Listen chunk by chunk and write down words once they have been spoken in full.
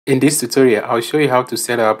In this tutorial, I'll show you how to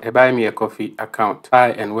set up a Buy Me a Coffee account. Hi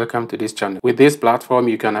and welcome to this channel. With this platform,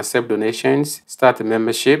 you can accept donations, start a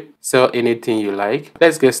membership, sell anything you like.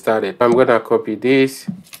 Let's get started. I'm going to copy this.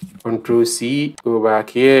 Control C, go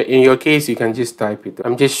back here. In your case, you can just type it.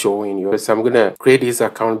 I'm just showing you. So I'm gonna create this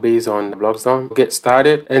account based on Blogsdom. Get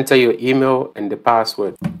started, enter your email and the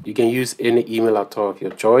password. You can use any email at all of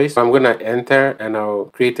your choice. I'm gonna enter and I'll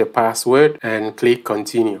create a password and click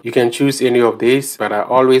continue. You can choose any of these, but I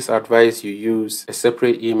always advise you use a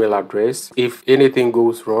separate email address. If anything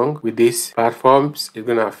goes wrong with these platforms, it's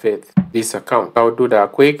gonna affect this account. I'll do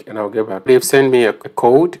that quick and I'll get back. They've sent me a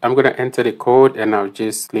code. I'm gonna enter the code and I'll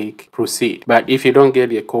just click proceed. But if you don't get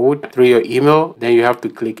the code through your email, then you have to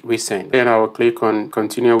click resend. Then I will click on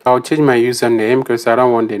continue. I'll change my username because I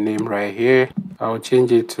don't want the name right here. I'll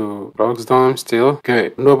change it to Blogsdom still.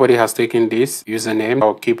 Good. Nobody has taken this username.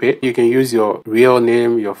 I'll keep it. You can use your real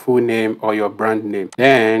name, your full name, or your brand name.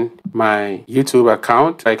 Then my YouTube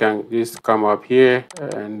account, I can just come up here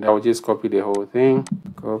and I'll just copy the whole thing.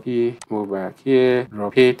 Copy, move back here,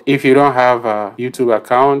 drop it. If you don't have a YouTube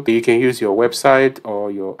account, you can use your website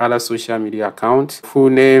or your other social media account. Full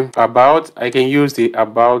name, about, I can use the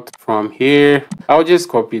about from here. I'll just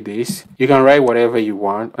copy this. You can write whatever you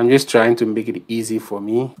want. I'm just trying to make it easy for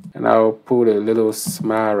me. And I'll put a little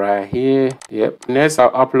smile right here. Yep. Next,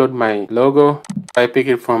 I'll upload my logo. I pick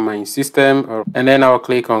it from my system and then I'll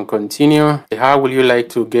click on continue. How will you like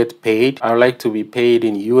to get paid? I would like to be paid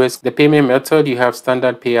in US. The payment method, you have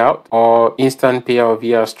standard payout or instant payout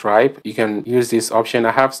via Stripe. You can use this option.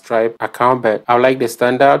 I have Stripe account, but I like the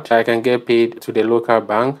standard. I can get paid to the local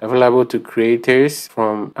bank, available to creators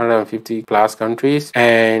from 150 plus countries,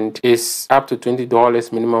 and it's up to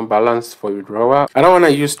 $20 minimum balance for withdrawal. I don't want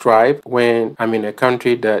to use Stripe when I'm in a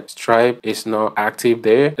country that Stripe is not active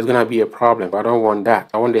there. It's gonna be a problem. I don't want that.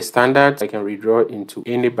 I want the standard. I can withdraw into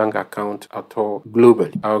any bank account at all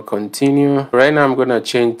globally. I'll continue. Right now I'm gonna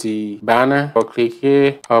change the banner. I'll click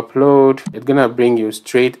here, upload. It's gonna bring you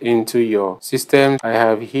straight into your system. I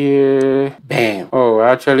have here, bam. Oh,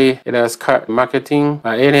 actually it has cut marketing,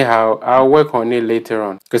 but anyhow I'll work on it later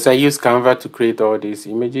on because I use Canva to create all these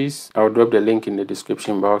images. I'll drop the link in the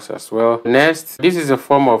description box as well. Next, this is a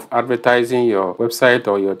form of advertising your website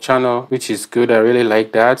or your channel, which is good. I really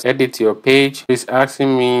like that. Edit your page. It's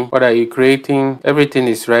asking me what are you creating. Everything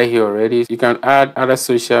is right here already. You can add other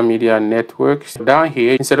social media networks. Down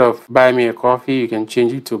here, instead of buy me a coffee, you can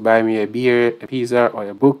change it to buy me a beer, a pizza, or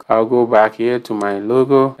a book. I'll go back here to my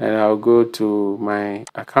logo and I'll go to my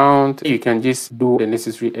account. You can just do the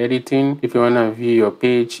necessary editing. If you want to view your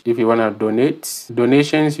page, if you want to donate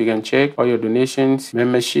donations, you can check all your donations,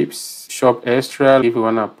 memberships, shop extra. If you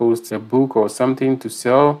want to post a book or something to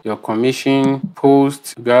sell, your commission,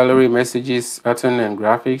 post, gallery, messages, pattern and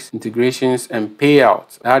graphics, integrations, and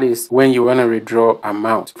payouts. That is when you want to withdraw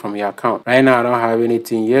amount from your account. Right now I don't have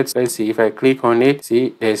anything yet. Let's see if I click on it.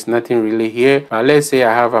 See, there's nothing really here, but let's say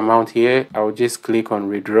I have amount here. I'll just click on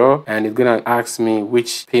withdraw and it's gonna ask me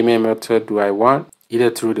which payment method do I want, either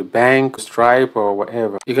through the bank, Stripe, or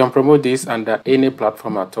whatever. You can promote this under any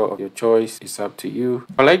platform at all of your choice. It's up to you.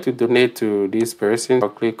 I like to donate to this person. I'll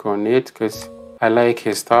click on it because I like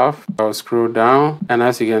his stuff. I'll scroll down and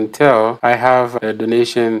as you can tell, I have a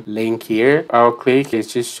donation link here. I'll click.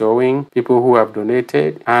 It's just showing people who have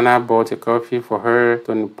donated. Anna bought a coffee for her.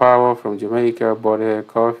 Tony Power from Jamaica bought her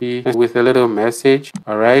coffee with a little message.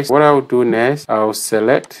 All right. What I'll do next, I'll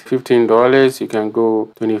select $15. You can go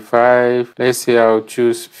 25. Let's say I'll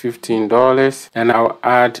choose $15 and I'll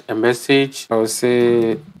add a message. I'll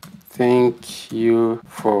say thank you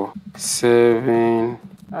for serving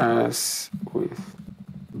us with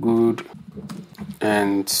good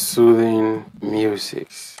and soothing music.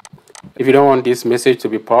 If you don't want this message to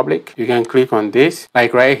be public, you can click on this.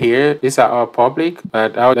 Like right here, these are all public,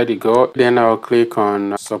 but I'll let it go. Then I'll click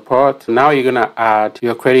on support. Now you're gonna add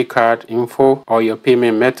your credit card info or your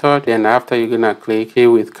payment method. Then after you're gonna click pay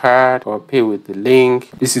with card or pay with the link.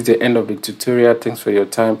 This is the end of the tutorial. Thanks for your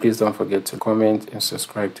time. Please don't forget to comment and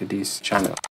subscribe to this channel.